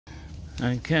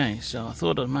Okay, so I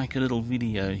thought I'd make a little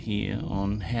video here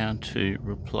on how to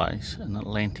replace an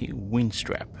Atlantic winch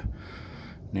strap.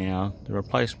 Now, the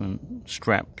replacement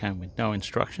strap came with no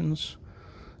instructions,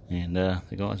 and the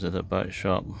guys at the boat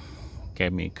shop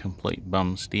gave me a complete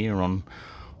bum steer on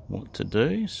what to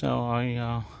do, so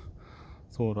I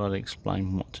thought I'd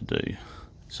explain what to do.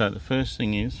 So the first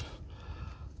thing is,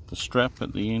 the strap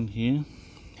at the end here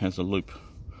has a loop.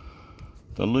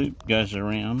 The loop goes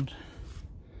around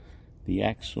the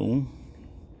axle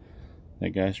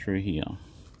that goes through here.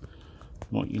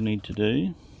 What you need to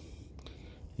do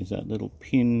is that little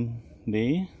pin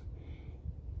there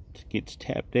gets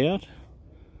tapped out,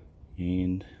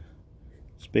 and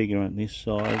it's bigger on this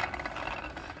side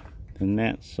than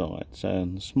that side. So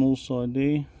on the small side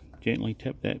there, gently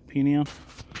tap that pin out,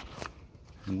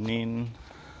 and then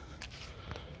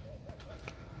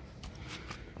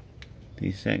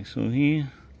this axle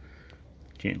here,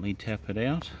 gently tap it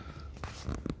out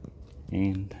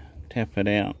and tap it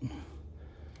out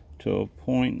to a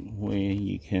point where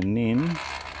you can then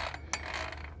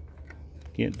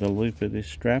get the loop of this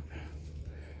strap,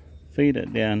 feed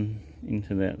it down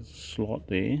into that slot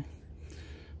there.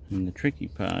 And the tricky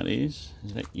part is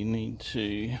that you need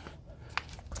to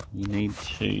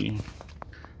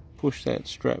push that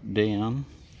strap down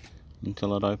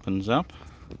until it opens up,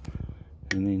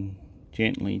 and then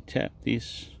gently tap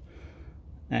this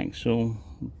axle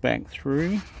back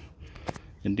through.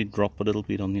 It did drop a little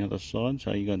bit on the other side,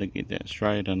 so you got to get that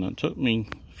straight, and it took me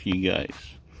a few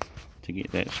goes to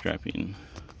get that strap in.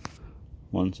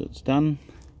 Once it's done,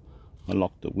 I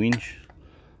locked the winch.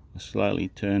 I slowly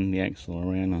turned the axle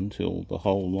around until the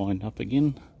hole lined up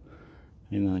again,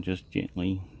 and I just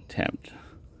gently tapped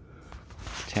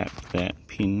that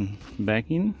pin back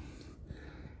in,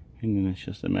 and then it's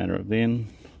just a matter of then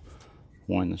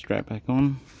wind the strap back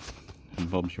on, and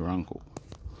Bob's your uncle.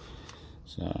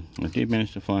 So I did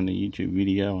manage to find a YouTube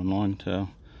video online to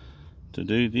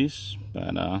do this,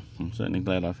 but I'm certainly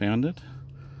glad I found it.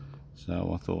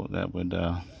 So I thought that would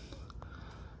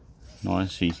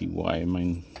nice easy way. I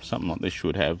mean, something like this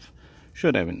should have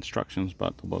instructions,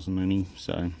 but there wasn't any,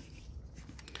 so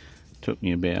it took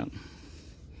me about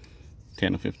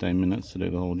 10 or 15 minutes to do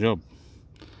the whole job.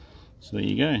 So there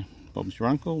you go, Bob's your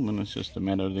uncle, and it's just a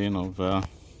matter then of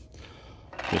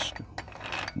just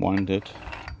wind it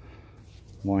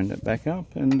back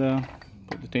up and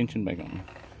put the tension back on,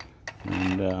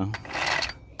 and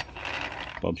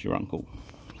Bob's your uncle.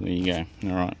 So there you go.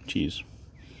 Alright, cheers.